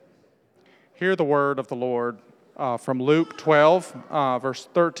Hear the word of the Lord from Luke 12, verse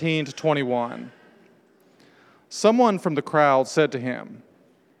 13 to 21. Someone from the crowd said to him,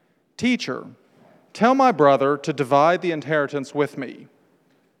 "Teacher, tell my brother to divide the inheritance with me."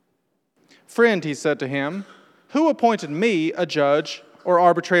 "Friend," he said to him, "who appointed me a judge or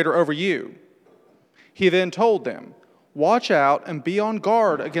arbitrator over you?" He then told them, "Watch out and be on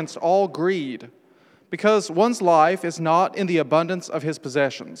guard against all greed, because one's life is not in the abundance of his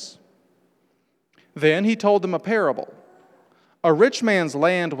possessions." Then he told them a parable. A rich man's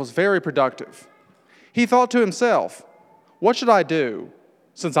land was very productive. He thought to himself, "What should I do,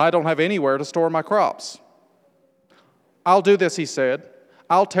 since I don't have anywhere to store my crops?" "I'll do this," he said.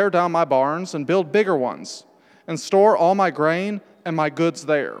 "I'll tear down my barns and build bigger ones, and store all my grain and my goods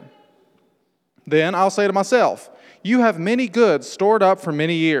there. Then I'll say to myself, 'You have many goods stored up for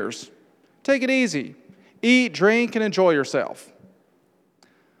many years. Take it easy. Eat, drink, and enjoy yourself.'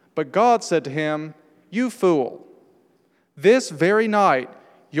 But God said to him, 'You fool, this very night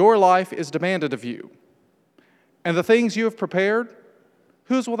your life is demanded of you. And the things you have prepared,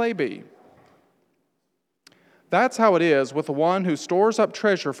 whose will they be?' That's how it is with the one who stores up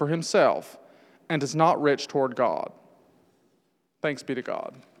treasure for himself and is not rich toward God." Thanks be to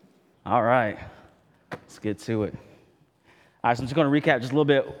God. All right, let's get to it. All right, so I'm just going to recap just a little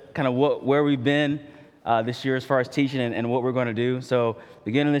bit kind of where we've been this year as far as teaching and what we're going to do. So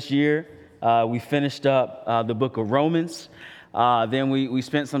beginning this year, we finished up the book of Romans. Then we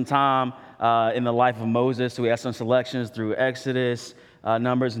spent some time in the life of Moses. So we had some selections through Exodus,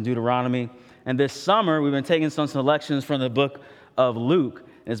 Numbers, and Deuteronomy. And this summer, we've been taking some selections from the book of Luke.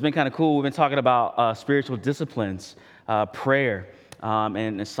 And it's been kind of cool. We've been talking about spiritual disciplines, prayer,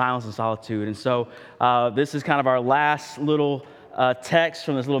 and silence and solitude. And so this is kind of our last little text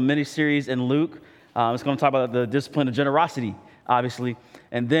from this little mini-series in Luke. It's going to talk about the discipline of generosity, obviously.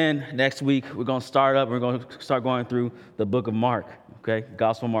 And then next week, we're going to start going through the book of Mark, okay?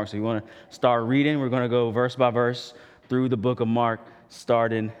 Gospel of Mark. So you want to start reading. We're going to go verse by verse through the book of Mark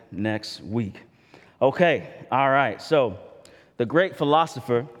starting next week. Okay, all right. So the great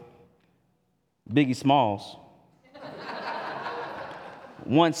philosopher, Biggie Smalls,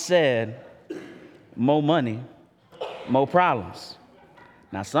 once said, "More money, more problems."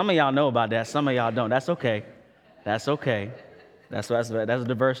 Now, some of y'all know about that. Some of y'all don't. That's okay. That's okay. That's a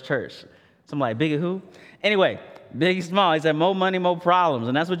diverse church. So I'm like, Biggie who? Anyway, Biggie Small, he said, "More money, more problems."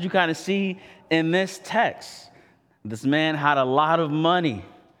 And that's what you kind of see in this text. This man had a lot of money,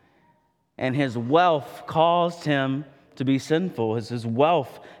 and his wealth caused him to be sinful. His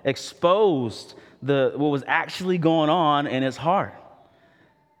wealth exposed what was actually going on in his heart.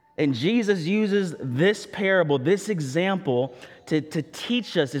 And Jesus uses this parable, this example, to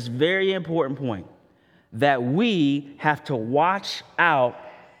teach us this very important point, that we have to watch out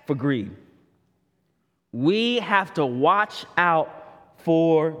for greed. We have to watch out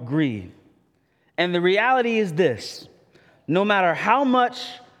for greed. And the reality is this: no matter how much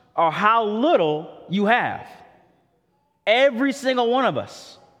or how little you have, every single one of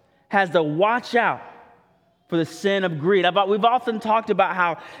us has to watch out for the sin of greed. We've often talked about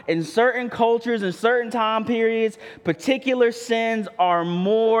how in certain cultures and certain time periods, particular sins are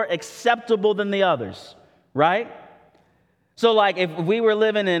more acceptable than the others, right? So like if we were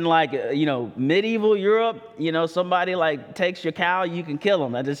living in medieval Europe, somebody takes your cow, you can kill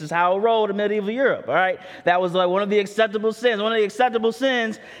them. This is how it rolled in medieval Europe, all right? That was one of the acceptable sins. One of the acceptable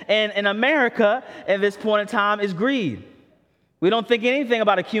sins in America at this point in time is greed. We don't think anything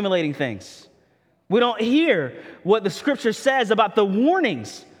about accumulating things. We don't hear what the scripture says about the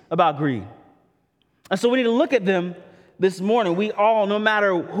warnings about greed. And so we need to look at them this morning. We all, no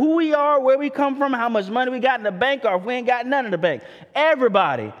matter who we are, where we come from, how much money we got in the bank, or if we ain't got none in the bank,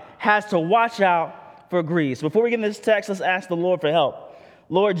 everybody has to watch out for greed. So before we get into this text, let's ask the Lord for help.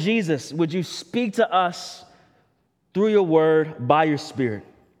 Lord Jesus, would you speak to us through your word by your Spirit?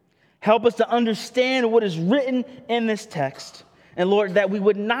 Help us to understand what is written in this text. And Lord, that we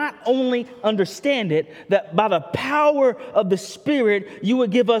would not only understand it, that by the power of the Spirit, you would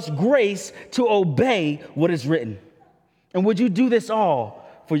give us grace to obey what is written. And would you do this all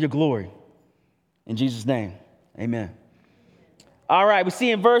for your glory? In Jesus' name, amen. All right, we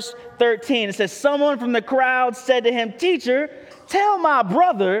see in verse 13, it says, someone from the crowd said to him, "Teacher, tell my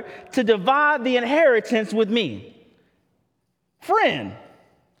brother to divide the inheritance with me." "Friend,"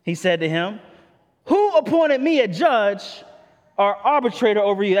 he said to him, "who appointed me a judge or arbitrator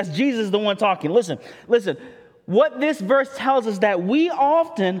over you?" That's Jesus, the one talking. Listen. What this verse tells us that we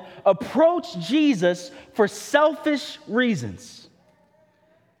often approach Jesus for selfish reasons.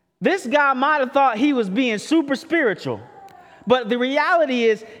 This guy might have thought he was being super spiritual, But the reality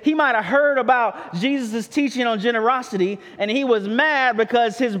is he might have heard about Jesus' teaching on generosity, and he was mad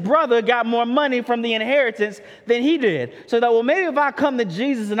because his brother got more money from the inheritance than he did. So that, well, maybe if I come to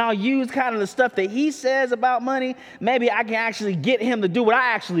Jesus and I'll use kind of the stuff that he says about money, maybe I can actually get him to do what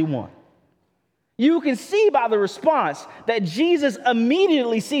I actually want. You can see by the response that Jesus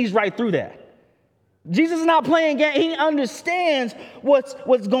immediately sees right through that. Jesus is not playing games. He understands what's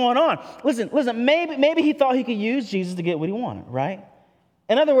going on. Listen, maybe he thought he could use Jesus to get what he wanted, right?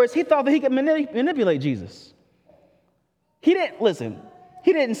 In other words, he thought that he could manipulate Jesus. He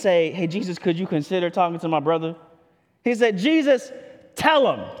didn't say, hey, Jesus, could you consider talking to my brother? He said, Jesus,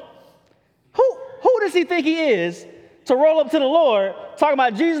 tell him. Who does he think he is to roll up to the Lord talking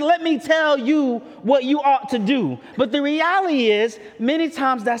about, Jesus, let me tell you what you ought to do? But the reality is, many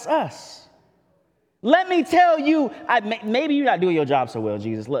times that's us. Let me tell you, maybe you're not doing your job so well,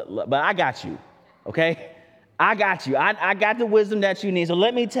 Jesus, but I got you, okay? I got you. I got the wisdom that you need. So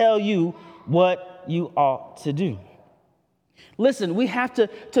let me tell you what you ought to do. Listen, we have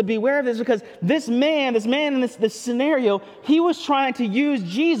to be aware of this because this man in this scenario, he was trying to use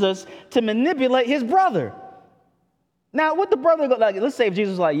Jesus to manipulate his brother. Now, what the brother, like, let's say if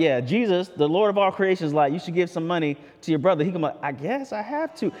Jesus was like, yeah, Jesus, the Lord of all creation, is like, you should give some money to your brother. He can be like, I guess I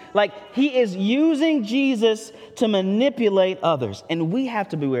have to. Like, he is using Jesus to manipulate others. And we have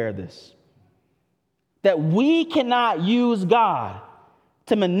to be aware of this. That we cannot use God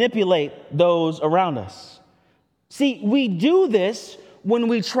to manipulate those around us. See, we do this when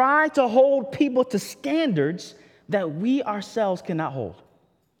we try to hold people to standards that we ourselves cannot hold.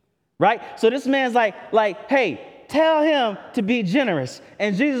 Right? So this man's like, hey, tell him to be generous.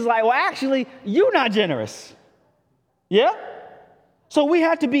 And Jesus is like, well, actually, you're not generous. Yeah? So we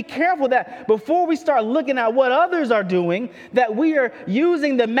have to be careful that before we start looking at what others are doing, that we are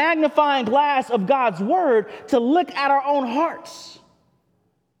using the magnifying glass of God's word to look at our own hearts.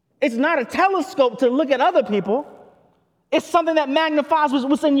 It's not a telescope to look at other people. It's something that magnifies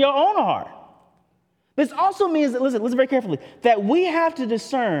what's in your own heart. This also means that, listen very carefully, that we have to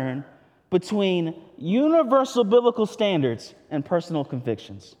discern between universal biblical standards and personal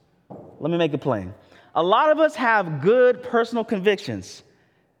convictions. Let me make it plain. A lot of us have good personal convictions.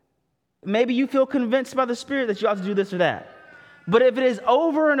 Maybe you feel convinced by the Spirit that you ought to do this or that. But if it is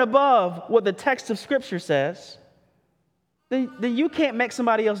over and above what the text of Scripture says, then you can't make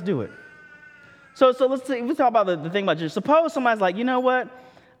somebody else do it. So let's talk about the thing about Jesus. Suppose somebody's like, you know what?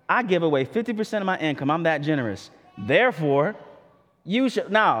 I give away 50% of my income. I'm that generous. Therefore, you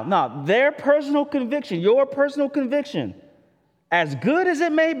should, now, their personal conviction, your personal conviction, as good as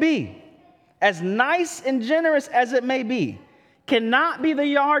it may be, as nice and generous as it may be, cannot be the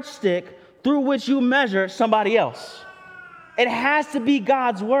yardstick through which you measure somebody else. It has to be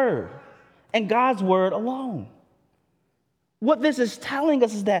God's word and God's word alone. What this is telling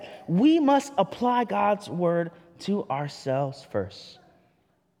us is that we must apply God's word to ourselves first.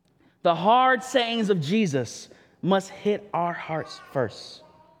 The hard sayings of Jesus must hit our hearts first.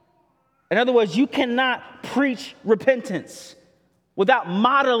 In other words, you cannot preach repentance without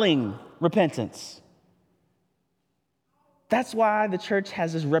modeling repentance. That's why the church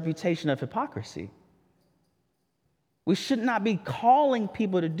has this reputation of hypocrisy. We should not be calling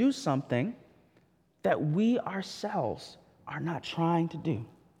people to do something that we ourselves are not trying to do.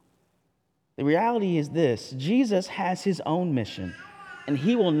 The reality is this: Jesus has his own mission, and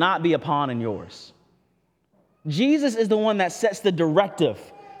he will not be a pawn in yours. Jesus is the one that sets the directive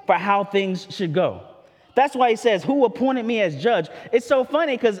for how things should go. That's why he says, who appointed me as judge? It's so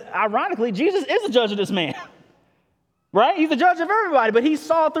funny because, ironically, Jesus is the judge of this man. Right? He's the judge of everybody, but he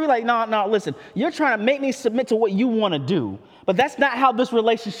saw through like, no, listen, you're trying to make me submit to what you want to do, but that's not how this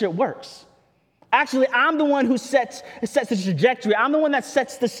relationship works. Actually, I'm the one who sets the trajectory. I'm the one that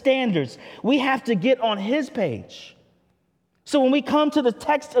sets the standards. We have to get on his page. So when we come to the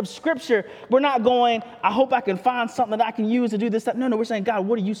text of Scripture, we're not going, I hope I can find something that I can use to do this. No, we're saying, God,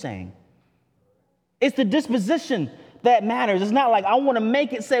 what are you saying? It's the disposition that matters. It's not like I want to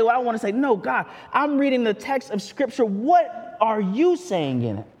make it say what I want to say. No, God, I'm reading the text of Scripture. What are you saying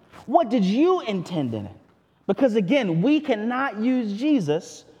in it? What did you intend in it? Because again, we cannot use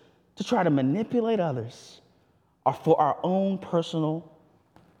Jesus to try to manipulate others or for our own personal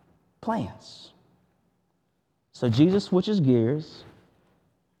plans. So Jesus switches gears,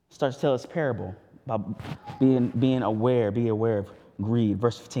 starts to tell us parable about be aware of greed.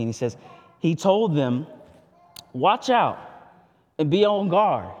 Verse 15, he says, he told them, watch out and be on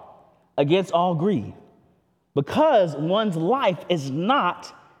guard against all greed, because one's life is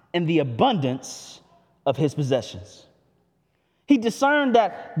not in the abundance of his possessions. He discerned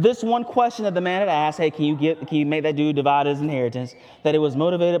that this one question that the man had asked, hey, can you make that dude divide his inheritance, that it was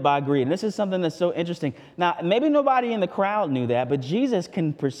motivated by greed. And this is something that's so interesting. Now, maybe nobody in the crowd knew that, but Jesus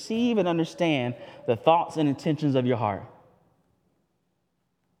can perceive and understand the thoughts and intentions of your heart.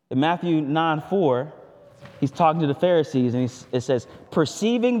 In Matthew 9:4, he's talking to the Pharisees, and it says,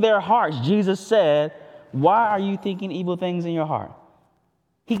 perceiving their hearts, Jesus said, why are you thinking evil things in your heart?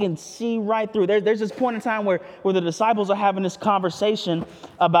 He can see right through. There's this point in time where the disciples are having this conversation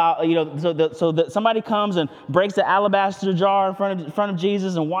about, so that somebody comes and breaks the alabaster jar in front of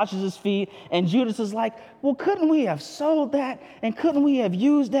Jesus and washes his feet. And Judas is like, well, couldn't we have sold that? And couldn't we have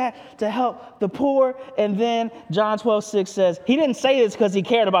used that to help the poor? And then John 12:6 says, he didn't say this because he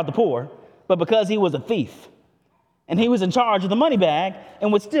cared about the poor, but because he was a thief. And he was in charge of the money bag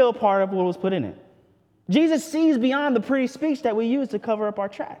and was still part of what was put in it. Jesus sees beyond the pretty speech that we use to cover up our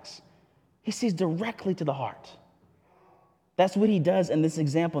tracks. He sees directly to the heart. That's what he does in this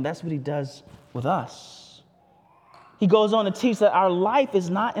example. That's what he does with us. He goes on to teach that our life is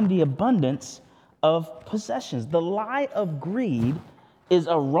not in the abundance of possessions. The lie of greed is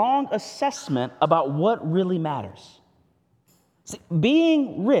a wrong assessment about what really matters. See,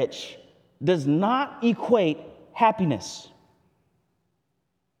 being rich does not equate happiness.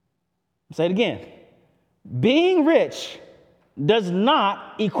 Say it again. Being rich does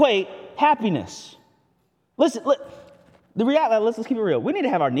not equate happiness. Listen, the reality, let's keep it real. We need to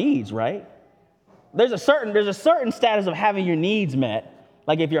have our needs, right? There's a certain status of having your needs met.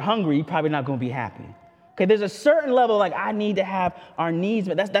 Like if you're hungry, you're probably not going to be happy. Okay, there's a certain level like I need to have our needs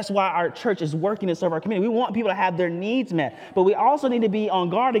met. That's why our church is working to serve our community. We want people to have their needs met. But we also need to be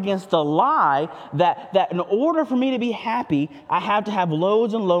on guard against the lie that in order for me to be happy, I have to have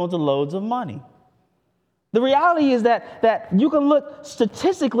loads and loads and loads of money. The reality is that you can look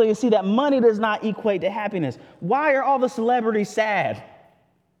statistically and see that money does not equate to happiness. Why are all the celebrities sad?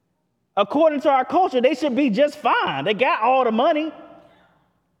 According to our culture, they should be just fine. They got all the money.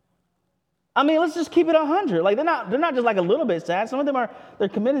 I mean, let's just keep it 100. Like they're not just like a little bit sad. Some of them they're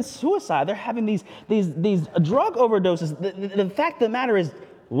committing suicide. They're having these drug overdoses. The fact of the matter is,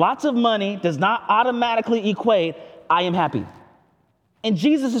 lots of money does not automatically equate I am happy. And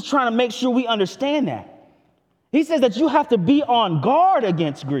Jesus is trying to make sure we understand that. He says that you have to be on guard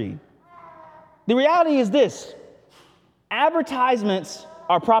against greed. The reality is this: advertisements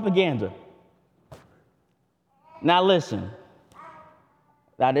are propaganda. Now listen.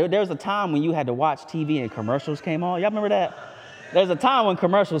 Now, there was a time when you had to watch TV and commercials came on. Y'all remember that? There's a time when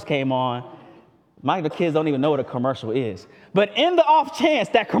commercials came on. The kids don't even know what a commercial is. But in the off chance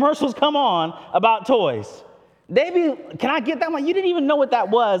that commercials come on about toys, can I get that one? You didn't even know what that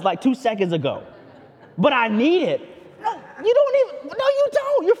was like 2 seconds ago. But I need it. No, you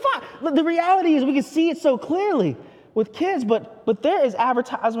don't. You're fine. The reality is we can see it so clearly with kids, but there is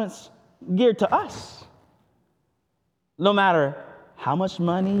advertisements geared to us. No matter how much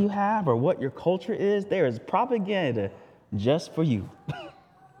money you have or what your culture is, there is propaganda just for you.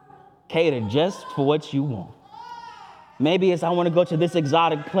 Catered just for what you want. Maybe it's I want to go to this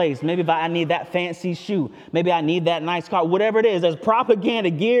exotic place. Maybe if I need that fancy shoe. Maybe I need that nice car. Whatever it is, there's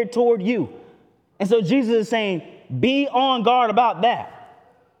propaganda geared toward you. And so Jesus is saying, be on guard about that.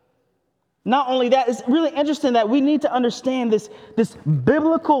 Not only that, it's really interesting that we need to understand this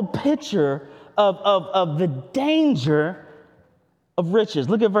biblical picture of the danger of riches.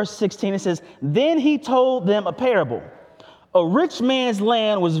 Look at verse 16. It says, then he told them a parable. A rich man's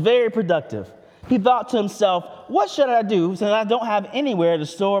land was very productive. He thought to himself, what should I do since I don't have anywhere to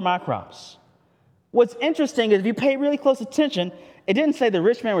store my crops? What's interesting is if you pay really close attention, it didn't say the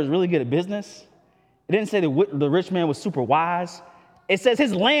rich man was really good at business. It didn't say the rich man was super wise. It says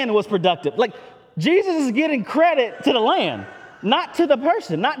his land was productive. Like Jesus is getting credit to the land, not to the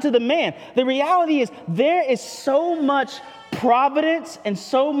person, not to the man. The reality is there is so much providence and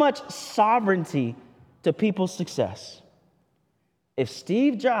so much sovereignty to people's success. If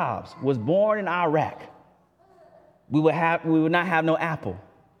Steve Jobs was born in Iraq, we would not have no Apple.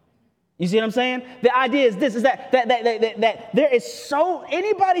 You see what I'm saying? The idea is this, is that there is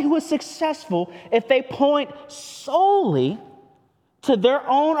anybody who is successful, if they point solely to their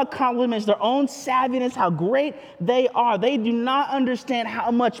own accomplishments, their own savviness, how great they are, they do not understand how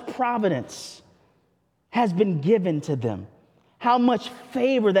much providence has been given to them, how much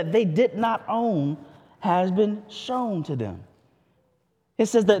favor that they did not own has been shown to them. It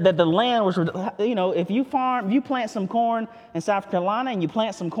says that the land was, if you plant some corn in South Carolina and you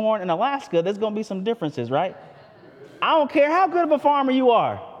plant some corn in Alaska, there's going to be some differences, right? I don't care how good of a farmer you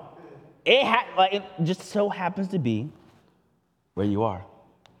are. It just so happens to be where you are.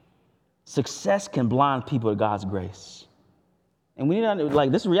 Success can blind people to God's grace. And we need to,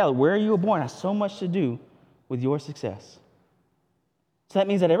 like, this is reality. Where you were born has so much to do with your success. So that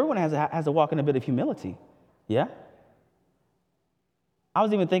means that everyone has to walk in a bit of humility. Yeah? I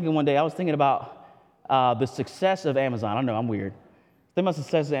was even thinking one day, I was thinking about the success of Amazon. I don't know, I'm weird. They must have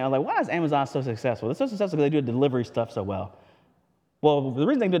success. I was like, why is Amazon so successful? They're so successful because they do delivery stuff so well. Well, the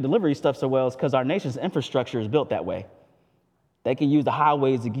reason they do delivery stuff so well is because our nation's infrastructure is built that way. They can use the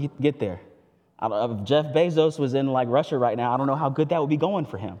highways to get there. If Jeff Bezos was in like Russia right now, I don't know how good that would be going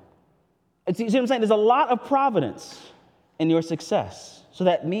for him. See what I'm saying? There's a lot of providence in your success. So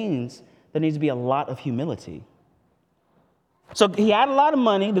that means there needs to be a lot of humility. So he had a lot of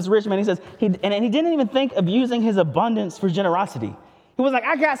money, this rich man, he says, and he didn't even think of using his abundance for generosity. He was like,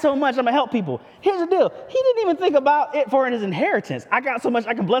 I got so much, I'm gonna help people. Here's the deal, he didn't even think about it for his inheritance. I got so much,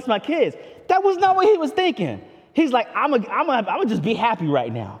 I can bless my kids. That was not what he was thinking. He's like, I'm gonna just be happy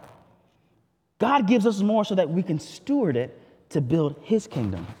right now. God gives us more so that we can steward it to build his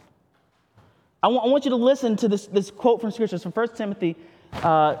kingdom. I want you to listen to this quote from Scripture. It's from 1 Timothy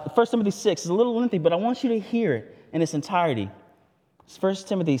 6. It's a little lengthy, but I want you to hear it in its entirety. It's 1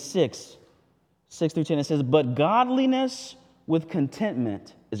 Timothy 6 through 10. It says, but godliness with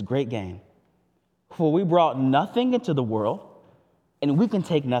contentment is great gain. For we brought nothing into the world, and we can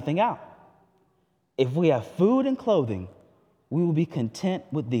take nothing out. If we have food and clothing, we will be content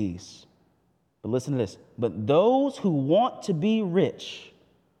with these. But listen to this. But those who want to be rich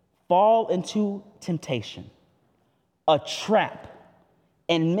fall into temptation, a trap,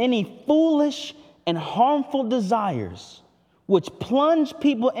 and many foolish and harmful desires, which plunge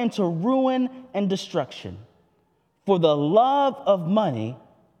people into ruin and destruction. For the love of money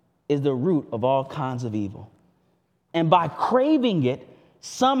is the root of all kinds of evil. And by craving it,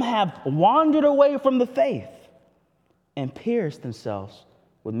 some have wandered away from the faith and pierced themselves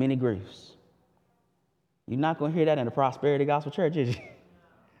with many griefs. You're not going to hear that in the Prosperity Gospel Church, is you?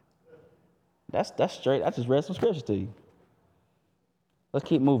 That's straight. I just read some scriptures to you. Let's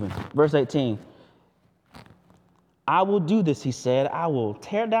keep moving. Verse 18. I will do this, he said. I will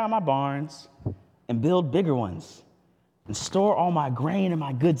tear down my barns and build bigger ones and store all my grain and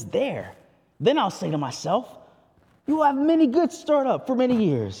my goods there. Then I'll say to myself, you will have many goods stored up for many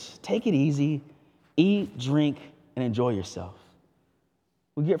years. Take it easy, eat, drink, and enjoy yourself.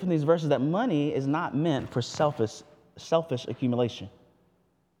 We get from these verses that money is not meant for selfish accumulation.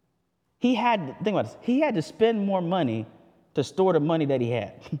 Think about this. He had to spend more money to store the money that he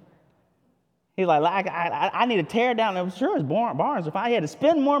had. He's like, I need to tear down. I'm sure his barns. If I had to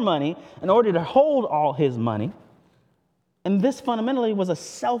spend more money in order to hold all his money, and this fundamentally was a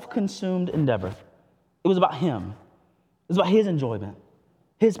self-consumed endeavor. It was about him. It was about his enjoyment,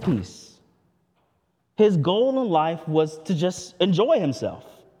 his peace. His goal in life was to just enjoy himself,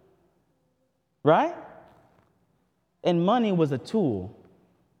 right? And money was a tool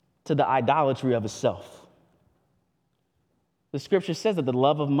to the idolatry of himself. The scripture says that the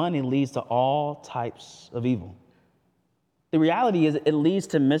love of money leads to all types of evil. The reality is it leads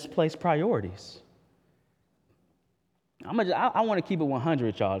to misplaced priorities. I want to keep it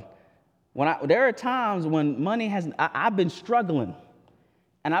 100, y'all. There are times when money I've been struggling,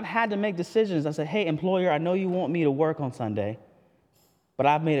 and I've had to make decisions. I said, hey, employer, I know you want me to work on Sunday, but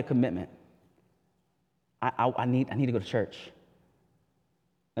I've made a commitment. I need to go to church.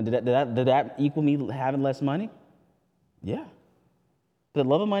 And did that equal me having less money? Yeah. The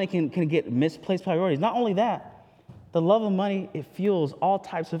love of money can get misplaced priorities. Not only that, the love of money, it fuels all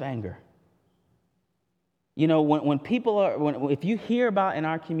types of anger. You know, when people if you hear about in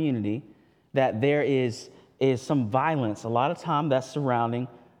our community that there is some violence, a lot of time that's surrounding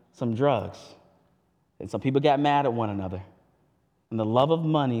some drugs. And some people got mad at one another. And the love of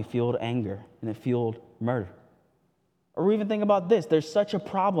money fueled anger, and it fueled murder. Or even think about this. There's such a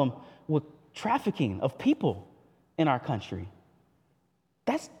problem with trafficking of people in our country.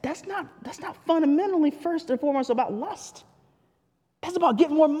 That's not fundamentally first and foremost about lust. That's about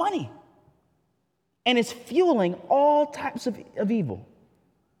getting more money. And it's fueling all types of evil.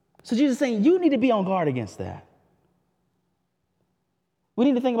 So Jesus is saying you need to be on guard against that. We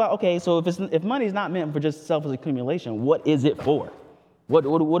need to think about, okay, so if money is not meant for just selfish accumulation, what is it for?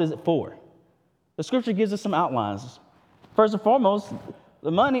 What is it for? The scripture gives us some outlines. First and foremost,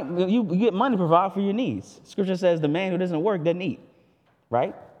 the money, you get money to provide for your needs. Scripture says the man who doesn't work doesn't eat,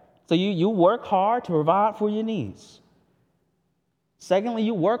 right? So you work hard to provide for your needs. Secondly,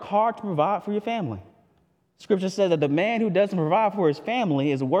 you work hard to provide for your family. Scripture says that the man who doesn't provide for his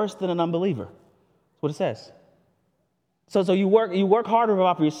family is worse than an unbeliever. That's what it says. So you work hard to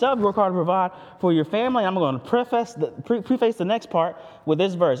provide for yourself, you work hard to provide for your family. I'm going to preface the next part with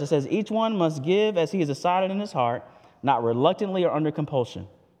this verse. It says, each one must give as he has decided in his heart, not reluctantly or under compulsion.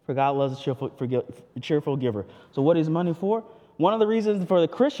 For God loves a cheerful giver. So what is money for? One of the reasons for the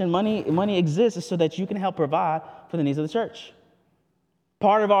Christian money exists is so that you can help provide for the needs of the church.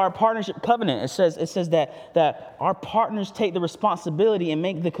 Part of our partnership covenant, it says that our partners take the responsibility and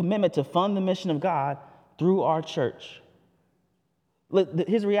make the commitment to fund the mission of God through our church.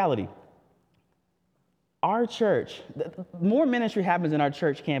 Here's the reality. Our church, more ministry happens in our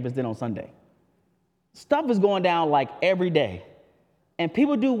church campus than on Sunday. Stuff is going down like every day. And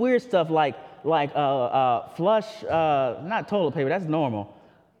people do weird stuff like flush, not toilet paper, that's normal.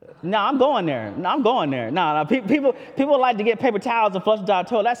 No, I'm going there. No, people like to get paper towels and flush down the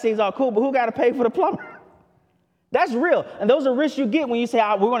toilet. That seems all cool, but who got to pay for the plumber? That's real. And those are risks you get when you say,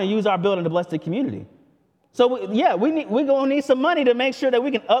 we're going to use our building to bless the community. So, we're going to need some money to make sure that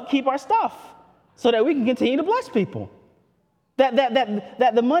we can upkeep our stuff so that we can continue to bless people. That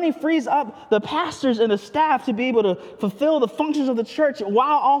the money frees up the pastors and the staff to be able to fulfill the functions of the church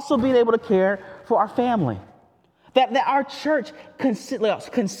while also being able to care for our family. That our church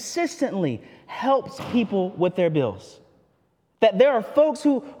consistently helps people with their bills. That there are folks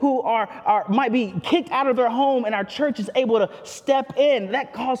who might be kicked out of their home and our church is able to step in.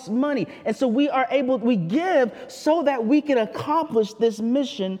 That costs money. And so we give so that we can accomplish this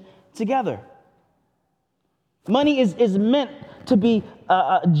mission together. Money is meant to be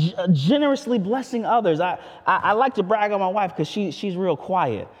generously blessing others. I like to brag on my wife because she's real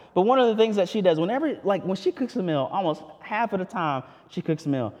quiet. But one of the things that she does, when she cooks a meal, almost half of the time she cooks a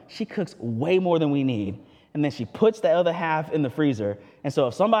meal, she cooks way more than we need. And then she puts the other half in the freezer. And so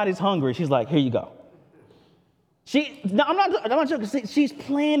if somebody's hungry, she's like, here you go. I'm not joking. She's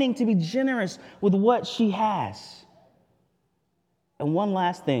planning to be generous with what she has. And one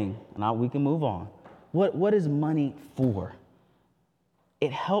last thing, and we can move on. What is money for?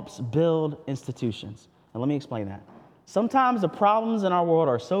 It helps build institutions. Now let me explain that. Sometimes the problems in our world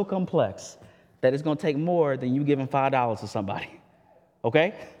are so complex that it's going to take more than you giving $5 to somebody.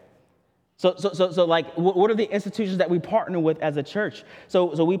 Okay? So like, what are the institutions that we partner with as a church?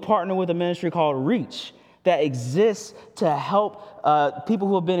 So we partner with a ministry called Reach that exists to help people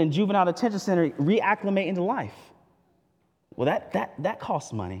who have been in juvenile detention center reacclimate into life. Well, that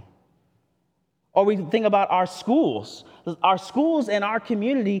costs money. Or we think about our schools. Our schools and our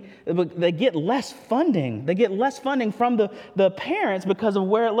community, they get less funding. They get less funding from the parents because of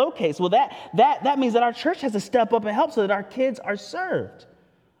where it locates. Well, that means that our church has to step up and help so that our kids are served.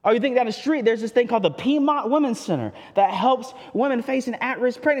 Or you think down the street, there's this thing called the Piedmont Women's Center that helps women facing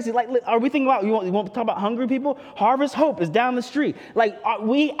at-risk pregnancy. Like, are we thinking about, you want to talk about hungry people? Harvest Hope is down the street. Like,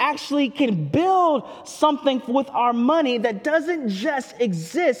 we actually can build something with our money that doesn't just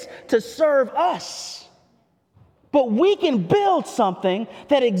exist to serve us. But we can build something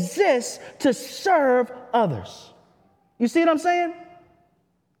that exists to serve others. You see what I'm saying?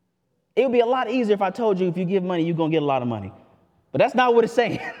 It would be a lot easier if I told you if you give money, you're going to get a lot of money. But that's not what it's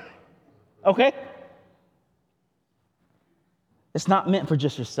saying, okay? It's not meant for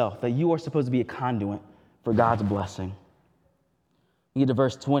just yourself, that you are supposed to be a conduit for God's blessing. You get to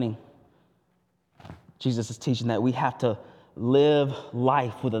verse 20. Jesus is teaching that we have to live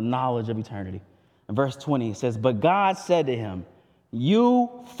life with a knowledge of eternity. In verse 20, it says, "But God said to him, 'You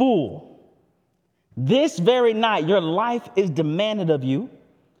fool, this very night your life is demanded of you,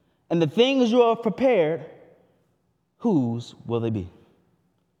 and the things you have prepared, whose will they be?'"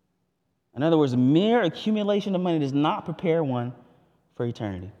 In other words, mere accumulation of money does not prepare one for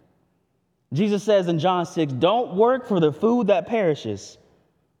eternity. Jesus says in John 6, "Don't work for the food that perishes,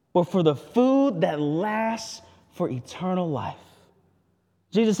 but for the food that lasts for eternal life."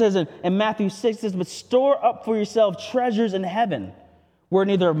 Jesus says in Matthew 6, says, "But store up for yourself treasures in heaven, where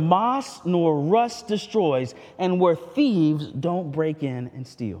neither moss nor rust destroys, and where thieves don't break in and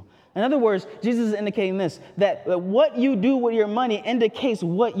steal." In other words, Jesus is indicating this, that what you do with your money indicates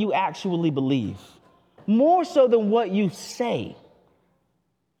what you actually believe, more so than what you say.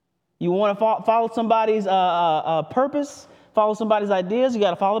 You want to follow somebody's purpose, follow somebody's ideas, you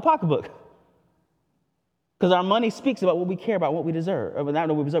got to follow the pocketbook. Because our money speaks about what we care about, what we deserve, or not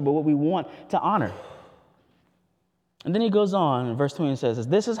what we deserve, but what we want to honor. And then he goes on in verse 20 and says,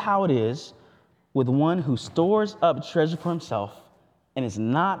 "This is how it is with one who stores up treasure for himself and is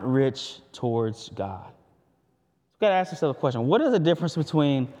not rich towards God." You've got to ask yourself a question. What is the difference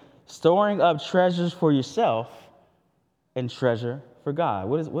between storing up treasures for yourself and treasure for God?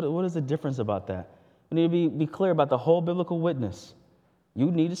 What is the difference about that? We need to be clear about the whole biblical witness.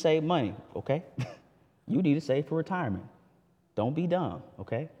 You need to save money, okay? You need to save for retirement. Don't be dumb,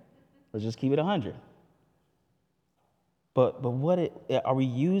 okay? Let's just keep it 100. But are we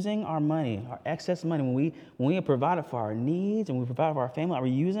using our money, our excess money, when we have provided for our needs and we provide for our family, are we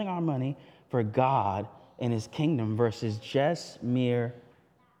using our money for God and his kingdom versus just mere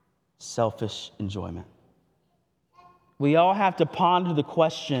selfish enjoyment? We all have to ponder the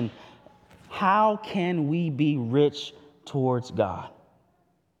question, how can we be rich towards God?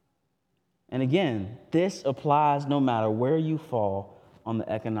 And again, this applies no matter where you fall on the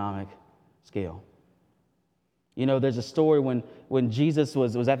economic scale. You know, there's a story when Jesus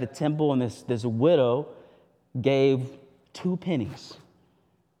was at the temple and this widow gave 2 pennies.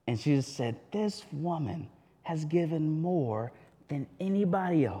 And she just said, this woman has given more than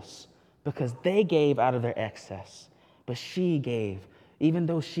anybody else because they gave out of their excess. But she gave, even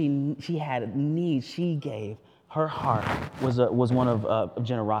though she had needs, she gave. Her heart was one of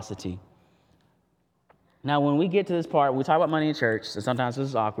generosity. Now, when we get to this part, we talk about money in church, so sometimes this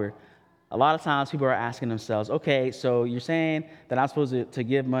is awkward. A lot of times people are asking themselves, okay, so you're saying that I'm supposed to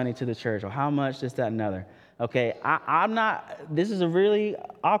give money to the church, or how much, this, that, and another. Okay, I'm not, this is a really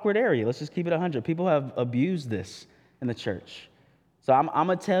awkward area. Let's just keep it 100. People have abused this in the church. So I'm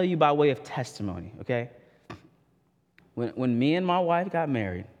going to tell you by way of testimony, okay? When me and my wife got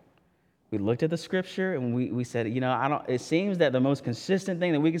married, we looked at the scripture and we said, you know, it seems that the most consistent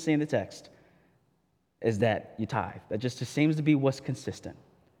thing that we can see in the text is that you tithe. That just seems to be what's consistent.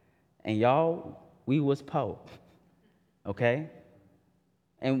 And y'all, we was poor, okay?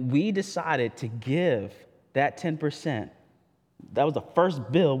 And we decided to give that 10%. That was the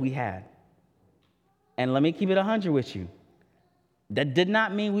first bill we had. And let me keep it 100 with you. That did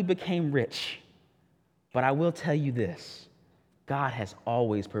not mean we became rich. But I will tell you this. God has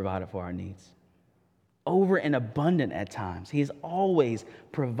always provided for our needs. Over and abundant at times. He has always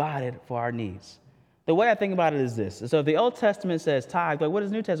provided for our needs. The way I think about it is this. So if the Old Testament says tithe, like what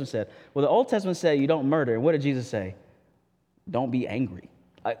does the New Testament say? Well, the Old Testament said you don't murder. And what did Jesus say? Don't be angry.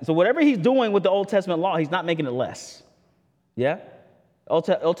 So whatever he's doing with the Old Testament law, he's not making it less. Yeah? Old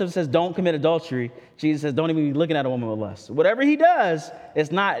Testament says don't commit adultery. Jesus says don't even be looking at a woman with lust. Whatever he does,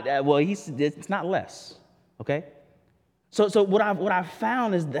 it's not, it's not less. Okay? So what I've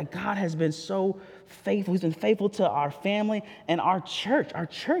found is that God has been so faithful. He's been faithful to our family and our church. Our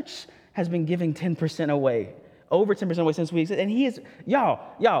church has been giving 10% away, over 10% away since we exist. And he is,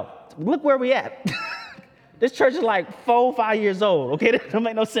 y'all, look where we at. This church is like 4-5 years old, okay? That don't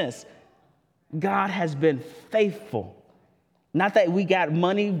make no sense. God has been faithful. Not that we got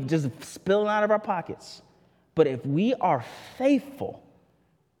money just spilling out of our pockets, but if we are faithful,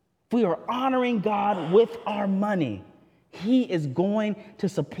 if we are honoring God with our money, he is going to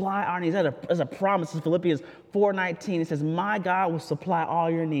supply our needs. As a promise in Philippians 4:19, it says, my God will supply all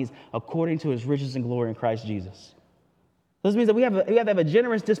your needs according to his riches and glory in Christ Jesus. This means that we have to have a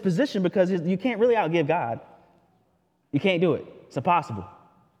generous disposition because you can't really outgive God. You can't do it. It's impossible.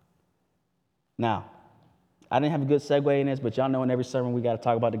 Now, I didn't have a good segue in this, but y'all know in every sermon we got to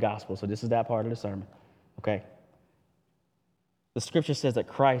talk about the gospel. So this is that part of the sermon. Okay? The scripture says that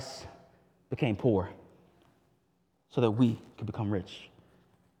Christ became poor so that we could become rich.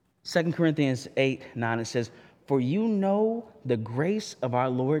 2 Corinthians 8:9, it says, for you know the grace of our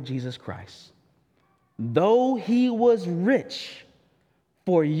Lord Jesus Christ. Though he was rich,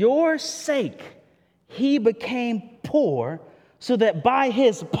 for your sake he became poor, so that by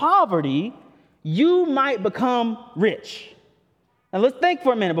his poverty you might become rich. Now let's think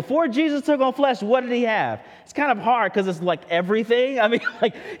for a minute. Before Jesus took on flesh, what did he have? It's kind of hard because it's like everything. I mean,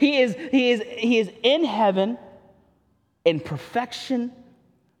 like he is in heaven, in perfection,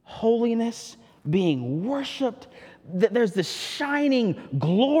 holiness, being worshiped. There's this shining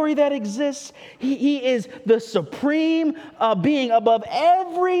glory that exists. He is the supreme being above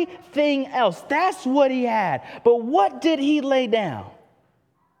everything else. That's what he had. But what did he lay down?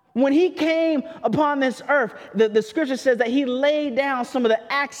 When he came upon this earth, the scripture says that he laid down some of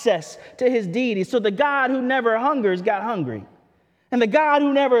the access to his deity. So the God who never hungers got hungry. And the God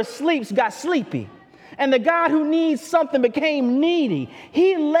who never sleeps got sleepy. And the God who needs something became needy.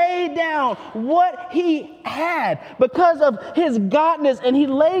 He laid down what he had because of his godness, and he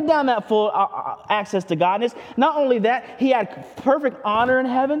laid down that full access to godness. Not only that, he had perfect honor in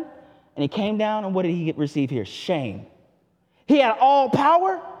heaven, and he came down, and what did he receive here? Shame. He had all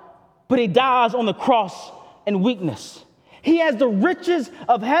power, but he dies on the cross in weakness. He has the riches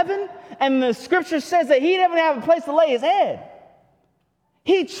of heaven, and the scripture says that he didn't even have a place to lay his head.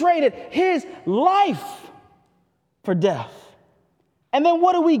 He traded his life for death. And then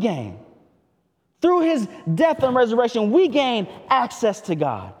what do we gain? Through his death and resurrection, we gain access to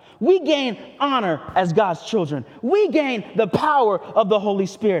God. We gain honor as God's children. We gain the power of the Holy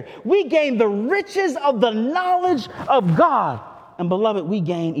Spirit. We gain the riches of the knowledge of God. And beloved, we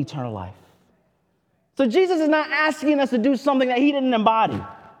gain eternal life. So Jesus is not asking us to do something that he didn't embody.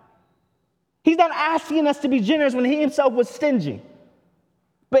 He's not asking us to be generous when he himself was stingy.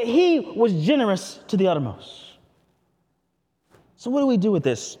 But he was generous to the uttermost. So what do we do with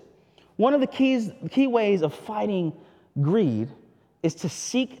this? One of the key ways of fighting greed is to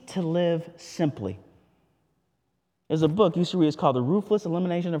seek to live simply. There's a book you should read. It's called The Ruthless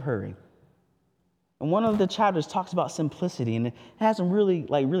Elimination of Hurry. And one of the chapters talks about simplicity, and it has some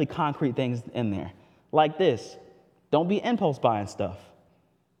really concrete things in there. Like this: don't be impulse buying stuff.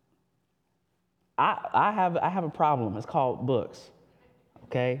 I have a problem. It's called books.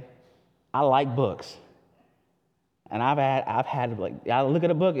 Okay, I like books, and I've had I look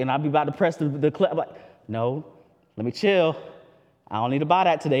at a book and I'll be about to press the clip. I'm like, no, let me chill. I don't need to buy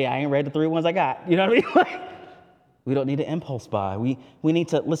that today. I ain't read the 3 ones I got. You know what I mean? We don't need to impulse buy. We need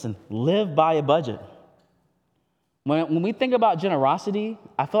to live by a budget. When we think about generosity,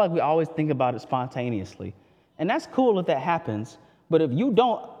 I feel like we always think about it spontaneously, and that's cool if that happens. But if you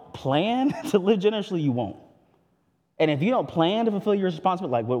don't plan to live generously, you won't. And if you don't plan to fulfill your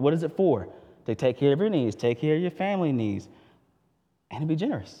responsibility, like what is it for? To take care of your needs, take care of your family needs, and to be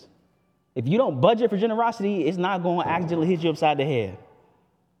generous. If you don't budget for generosity, it's not going to accidentally hit you upside the head.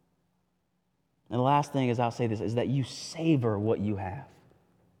 And the last thing is, I'll say this, is that you savor what you have.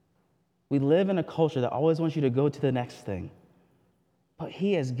 We live in a culture that always wants you to go to the next thing. But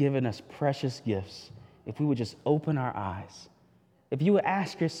he has given us precious gifts if we would just open our eyes. If you would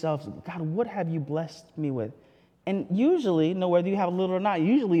ask yourself, God, what have you blessed me with? And usually, whether you have a little or not,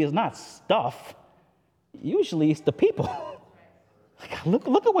 usually it's not stuff. Usually it's the people. Look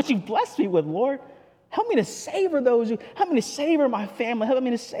at what you've blessed me with, Lord. Help me to savor those. Help me to savor my family. Help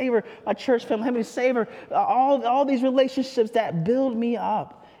me to savor my church family. Help me to savor all these relationships that build me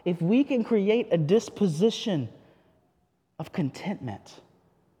up. If we can create a disposition of contentment,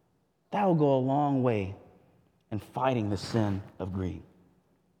 that will go a long way in fighting the sin of greed.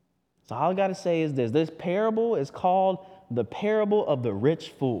 So all I got to say is this. This parable is called the parable of the rich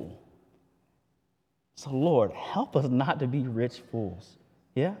fool. So Lord, help us not to be rich fools.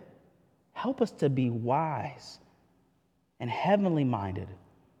 Yeah? Help us to be wise and heavenly minded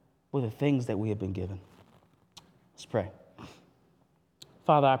with the things that we have been given. Let's pray.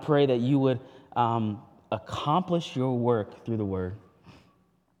 Father, I pray that you would accomplish your work through the word,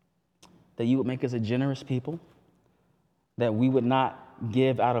 that you would make us a generous people, that we would not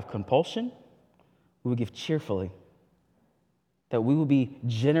give out of compulsion, we would give cheerfully, that we would be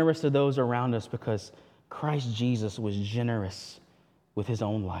generous to those around us because Christ Jesus was generous with his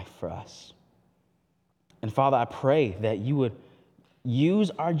own life for us. And Father, I pray that you would use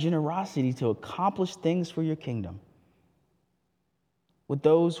our generosity to accomplish things for your kingdom. With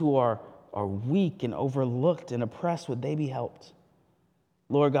those who are weak and overlooked and oppressed, would they be helped?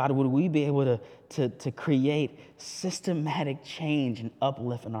 Lord God, would we be able to create systematic change and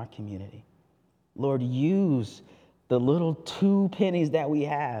uplift in our community? Lord, use the little 2 pennies that we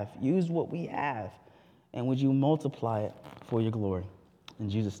have. Use what we have. And would you multiply it for your glory? In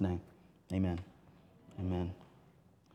Jesus' name, amen. Amen.